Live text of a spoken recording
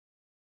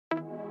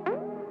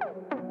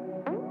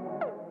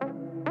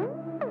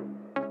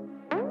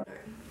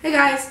Hey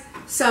guys,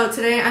 so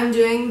today I'm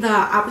doing the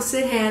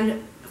opposite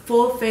hand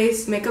full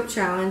face makeup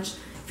challenge.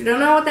 If you don't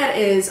know what that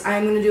is,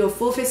 I'm going to do a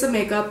full face of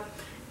makeup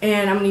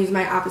and I'm going to use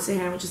my opposite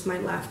hand, which is my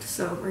left.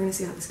 So we're going to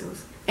see how this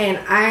goes. And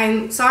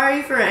I'm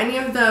sorry for any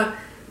of the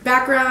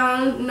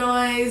background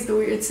noise, the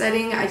weird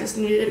setting. I just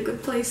needed a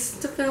good place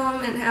to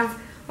film and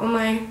have all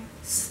my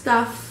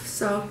stuff.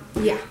 So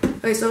yeah.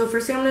 Okay, so the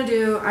first thing I'm going to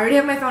do, I already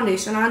have my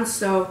foundation on,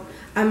 so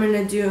I'm going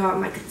to do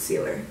my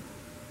concealer.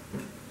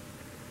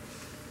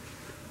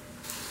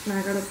 Now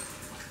I gotta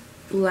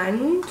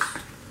blend.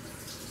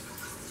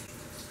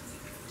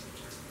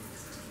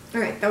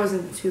 Alright, that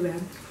wasn't too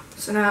bad.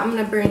 So now I'm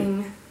gonna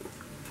bring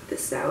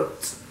this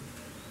out.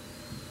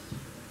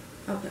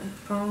 Okay,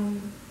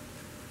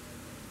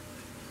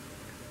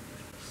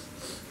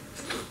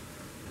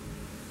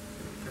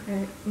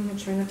 okay, I'm gonna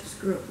try not to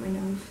screw up my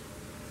nose.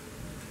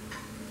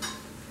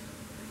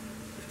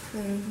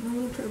 Okay, I'm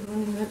gonna try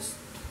blending this.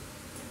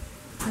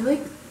 I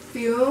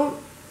feel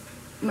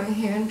my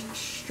hand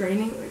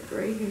straining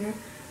right here.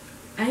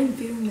 I'm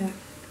feeling that.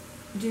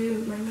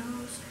 Dude, my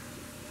nose.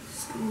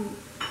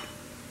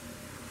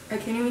 I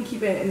can't even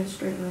keep it in a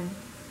straight line.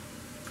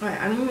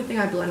 Alright, I don't even think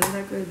I blended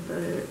that good,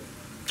 but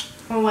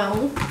oh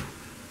well.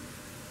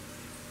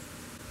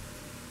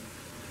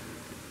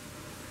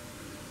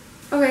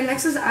 Okay,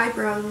 next is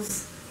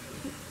eyebrows.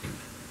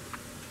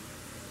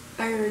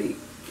 I already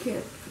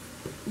can't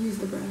use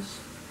the brush.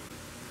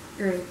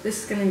 Alright,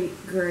 this is gonna be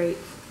great.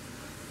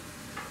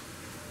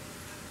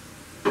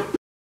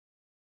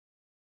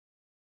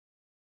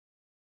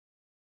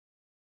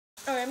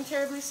 Oh, I'm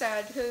terribly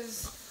sad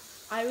because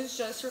I was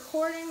just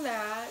recording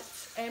that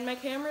and my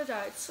camera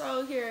died.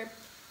 So here,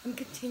 I'm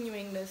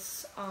continuing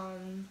this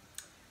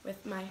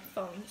with my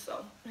phone.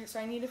 So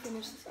I need to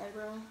finish this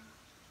eyebrow.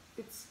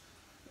 It's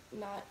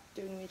not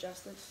doing me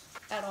justice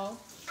at all.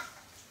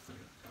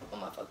 Oh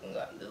my fucking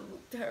god, this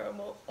looks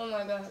terrible. Oh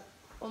my god.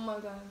 Oh my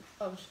god.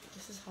 Oh,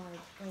 this is hard.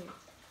 Wait.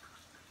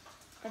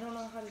 I don't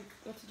know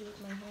what to do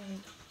with my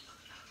hand.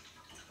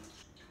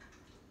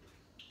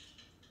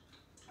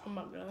 Oh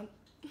my god.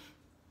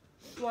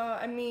 Well,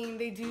 I mean,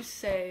 they do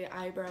say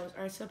eyebrows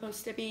are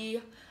supposed to be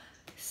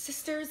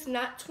sisters,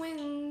 not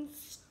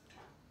twins.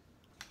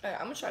 Alright,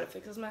 I'm gonna try to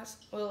fix this mess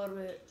with a little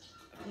bit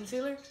of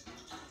concealer.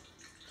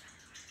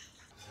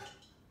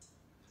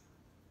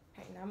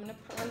 Okay, now I'm gonna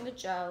put on the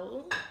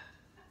gel.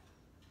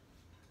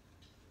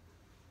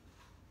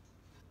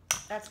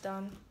 That's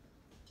done.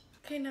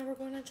 Okay, now we're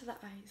going into the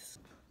eyes.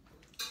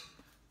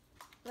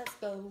 Let's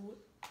go.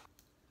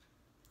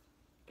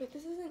 Wait,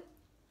 this isn't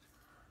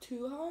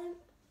too hard.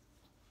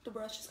 The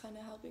brush is kind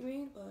of helping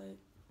me, but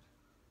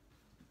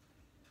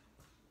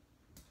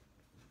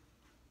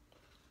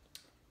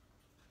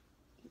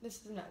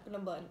this is not gonna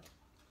blend.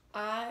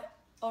 I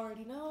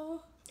already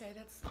know. Okay,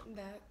 that's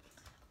that.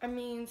 I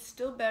mean,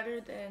 still better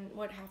than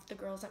what half the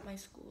girls at my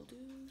school do,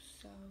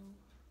 so.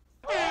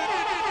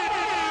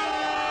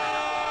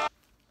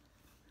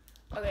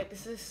 Okay,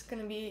 this is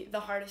gonna be the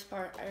hardest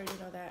part. I already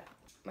know that.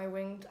 My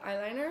winged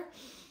eyeliner.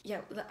 Yeah,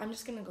 I'm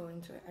just gonna go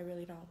into it. I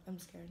really don't. I'm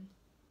scared.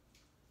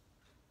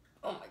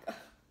 Oh my god.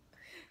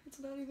 It's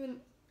not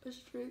even a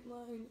straight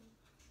line.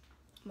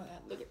 Oh my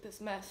god, look at this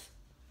mess.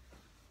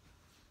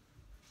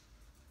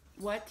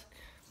 What?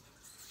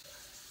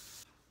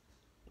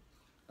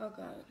 Oh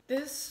god.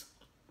 This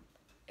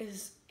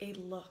is a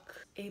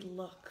look. A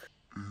look.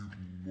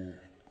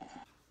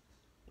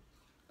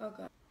 Oh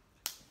god.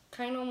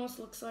 Kind of almost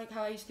looks like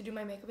how I used to do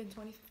my makeup in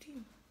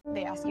 2015.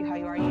 They ask you how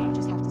you are, you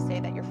just have to say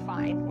that you're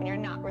fine when you're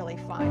not really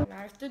fine. Now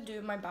I have to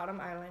do my bottom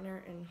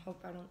eyeliner and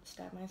hope I don't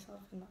stab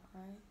myself in the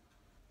eye.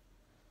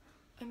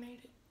 I made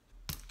it.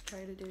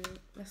 Try to do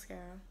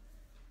mascara.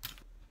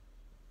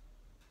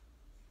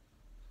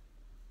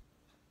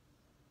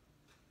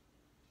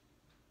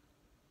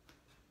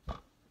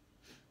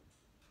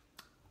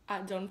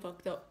 I done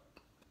fucked up.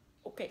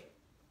 Okay.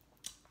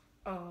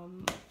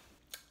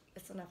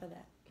 It's enough of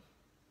that.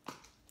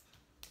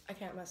 I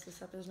can't mess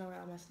this up. There's no way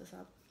I'll mess this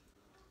up.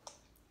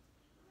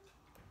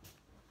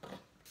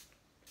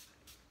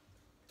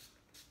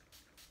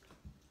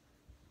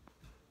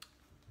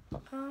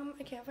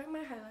 I can't find my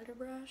highlighter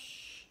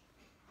brush.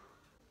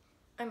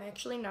 I'm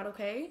actually not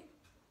okay.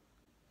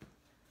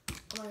 Oh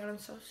my god, I'm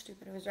so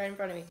stupid. It was right in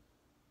front of me.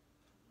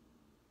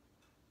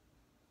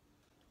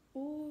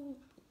 Ooh,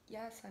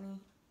 yes, honey.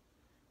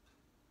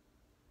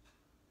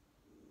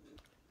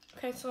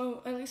 Okay,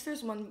 so at least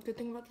there's one good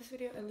thing about this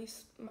video. At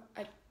least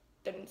I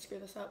didn't screw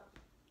this up.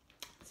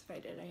 If I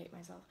did, I hate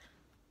myself.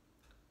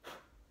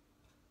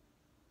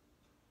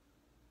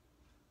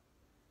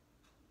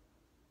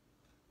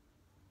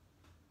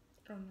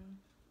 Oh no.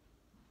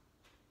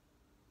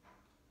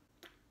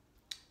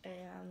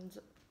 And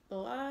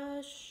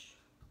blush.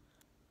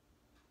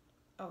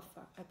 Oh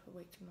fuck, I put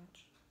way too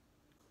much.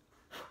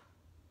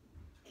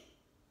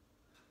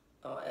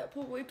 Oh, I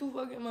put way too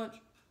fucking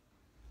much.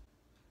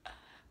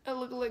 I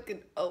look like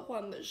an elf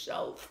on the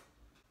shelf.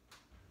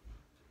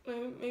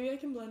 Maybe I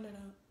can blend it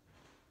out.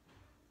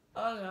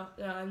 Oh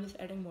no, I'm just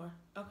adding more.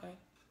 Okay,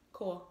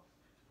 cool.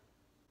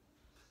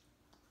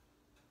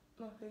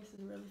 My face is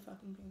really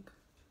fucking pink.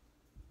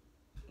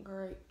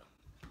 Great.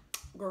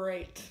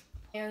 Great.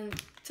 And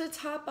to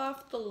top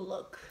off the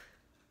look,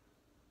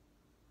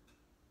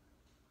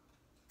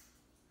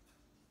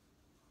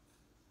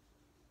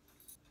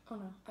 oh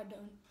no, I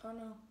don't. Oh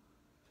no.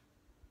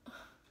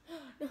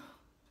 No.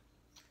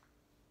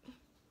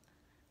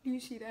 Do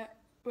you see that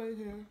right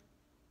here?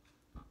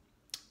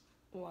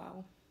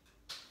 Wow.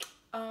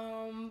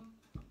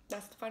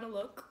 That's the final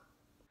look.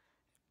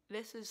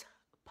 This is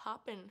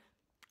poppin'.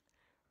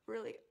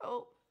 Really.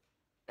 Oh,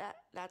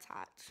 that's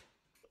hot.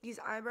 These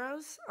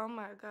eyebrows. Oh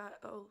my god.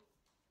 Oh,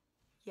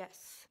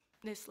 yes.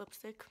 This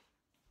lipstick.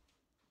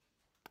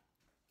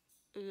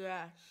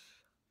 Yes.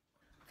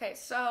 Okay,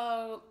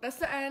 so that's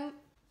the end.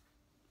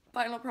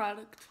 Final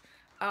product.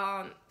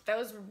 That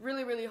was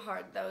really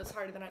hard. That was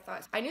harder than I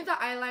thought. I knew the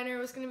eyeliner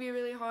was gonna be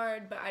really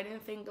hard, but I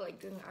didn't think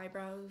like doing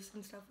eyebrows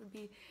and stuff would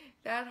be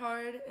that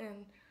hard,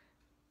 and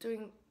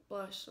doing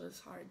blush was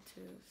hard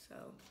too, so.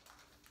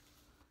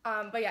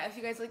 But yeah, if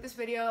you guys like this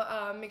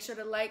video, make sure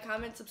to like,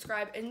 comment,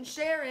 subscribe, and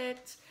share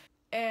it.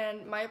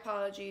 And my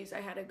apologies,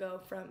 I had to go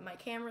from my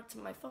camera to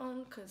my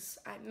phone because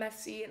I'm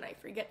messy and I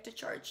forget to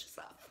charge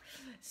stuff.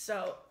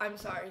 So I'm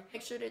sorry.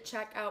 Make sure to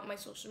check out my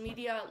social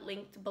media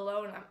linked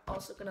below, and I'm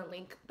also gonna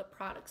link the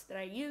products that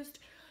I used.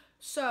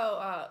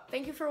 So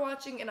thank you for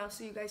watching, and I'll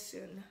see you guys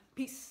soon.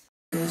 Peace.